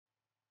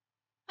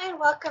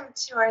welcome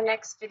to our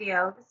next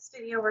video. This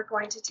video we're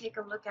going to take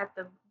a look at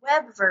the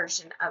web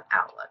version of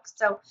Outlook.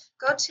 So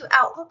go to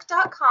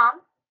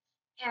outlook.com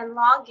and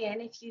log in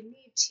if you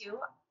need to.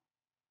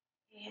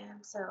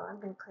 And so I'm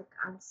going to click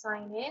on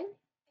sign in.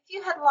 If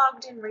you had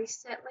logged in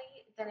recently,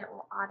 then it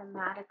will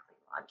automatically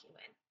log you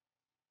in.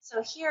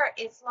 So here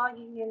it's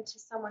logging into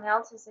someone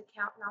else's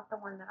account, not the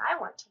one that I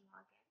want to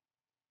log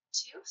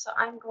in to. So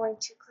I'm going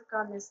to click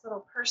on this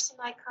little person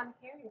icon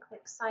here and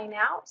click sign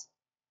out.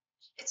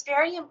 It's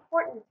very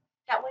important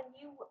that when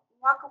you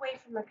walk away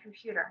from a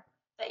computer,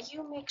 that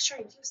you make sure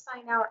you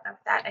sign out of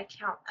that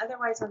account.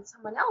 Otherwise, when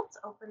someone else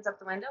opens up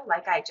the window,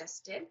 like I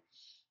just did,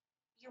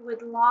 you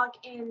would log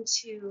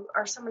into,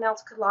 or someone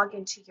else could log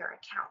into your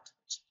account,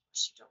 which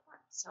you don't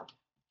want. So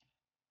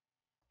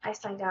I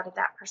signed out of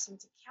that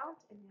person's account,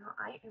 and now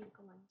I am going to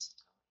go into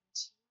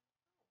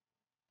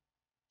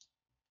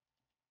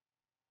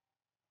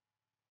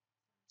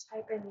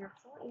type in your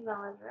full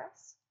email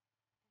address.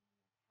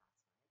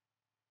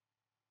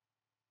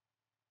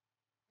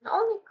 And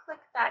only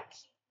click that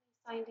keep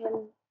me signed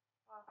in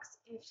box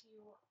if you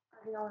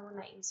are the only one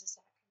that uses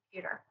that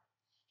computer.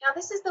 Now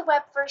this is the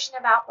web version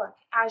of Outlook.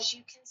 As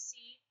you can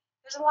see,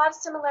 there's a lot of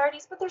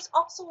similarities, but there's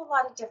also a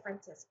lot of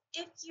differences.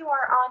 If you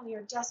are on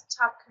your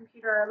desktop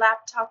computer or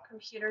laptop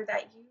computer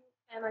that you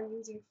plan on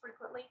using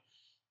frequently,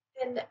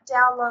 then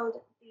download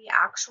the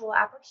actual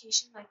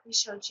application like we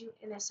showed you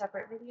in a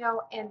separate video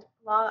and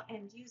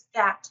use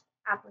that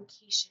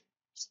application.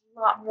 There's a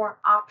lot more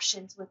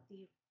options with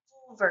the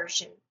full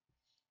version,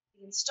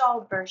 the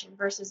installed version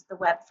versus the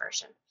web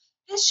version.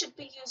 This should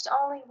be used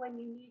only when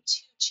you need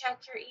to check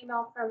your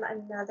email from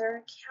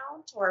another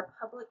account or a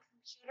public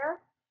computer.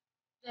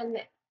 Then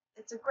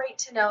it's great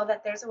to know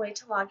that there's a way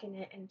to log in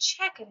it and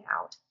check it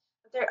out.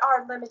 But there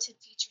are limited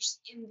features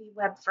in the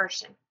web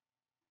version.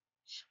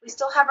 We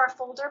still have our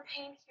folder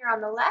pane here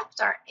on the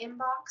left, our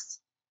inbox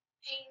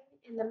pane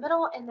in the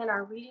middle, and then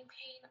our reading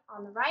pane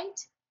on the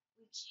right.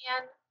 We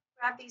can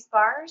grab these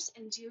bars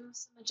and do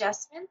some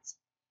adjustments.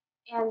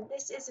 And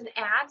this is an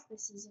ad.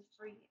 This is a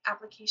free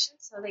application,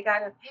 so they got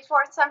to pay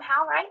for it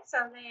somehow, right? So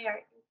they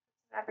are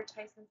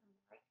advertisements on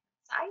the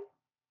right-hand side.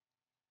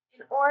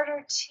 In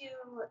order to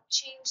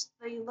change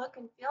the look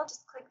and feel,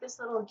 just click this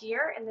little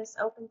gear, and this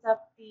opens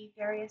up the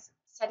various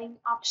setting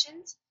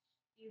options.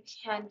 You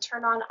can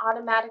turn on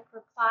automatic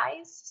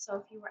replies. So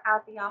if you were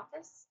at the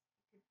office,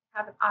 you could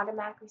have it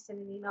automatically send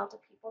an email to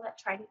people that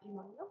try to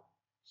email you.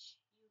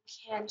 You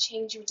can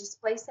change your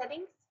display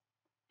settings,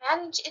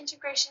 manage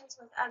integrations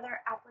with other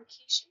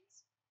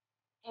applications,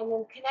 and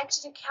then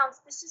connected accounts.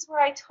 This is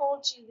where I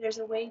told you there's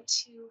a way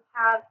to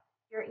have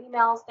your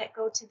emails that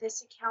go to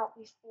this account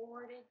be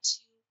forwarded to,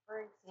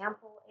 for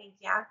example, a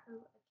Yahoo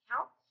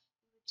account.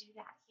 You would do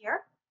that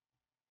here.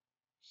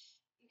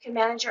 You can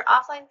manage your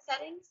offline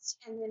settings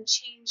and then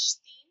change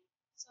theme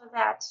so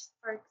that,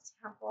 for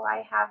example,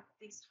 I have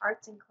these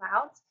hearts and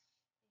clouds.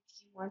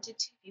 If you wanted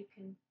to, you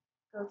can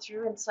go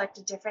through and select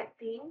a different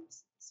theme.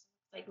 This looks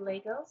like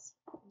Legos,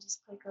 and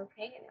just click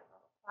OK and it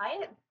will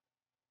apply it.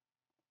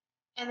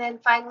 And then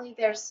finally,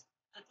 there's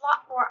a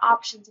lot more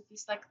options. If you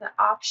select the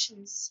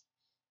options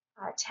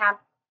tab,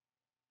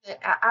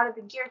 out of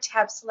the gear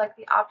tab, select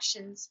the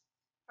options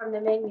from the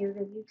menu,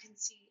 then you can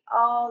see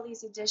all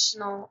these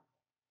additional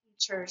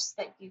features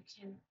that you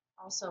can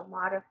also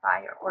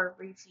modify or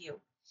review.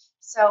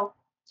 So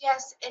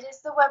yes, it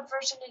is the web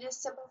version, it is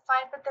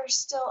simplified, but there's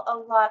still a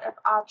lot of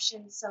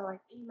options. So like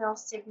email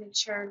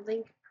signature,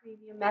 link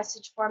preview,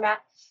 message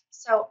format.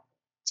 So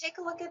take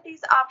a look at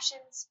these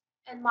options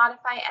and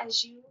modify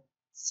as you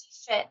see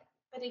fit.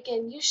 But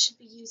again, you should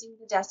be using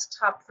the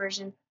desktop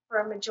version for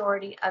a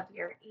majority of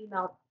your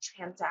email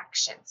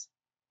transactions.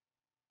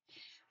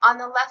 On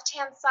the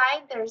left-hand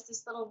side, there's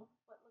this little,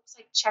 what looks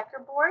like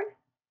checkerboard.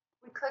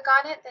 We click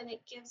on it, then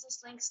it gives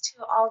us links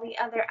to all the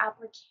other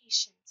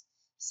applications.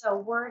 So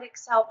Word,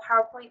 Excel,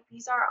 PowerPoint,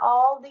 these are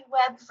all the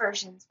web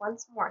versions.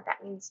 Once more,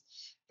 that means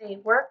they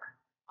work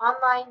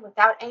online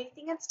without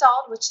anything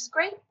installed, which is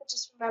great, but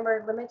just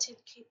remember limited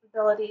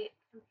capability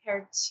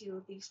compared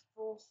to the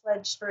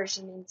full-fledged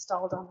version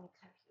installed on the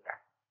computer.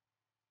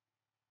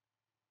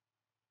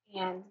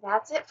 And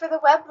that's it for the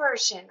web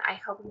version. I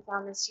hope you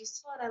found this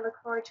useful, and I look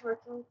forward to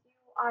working with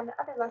you on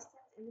other lessons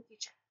in the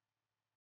future.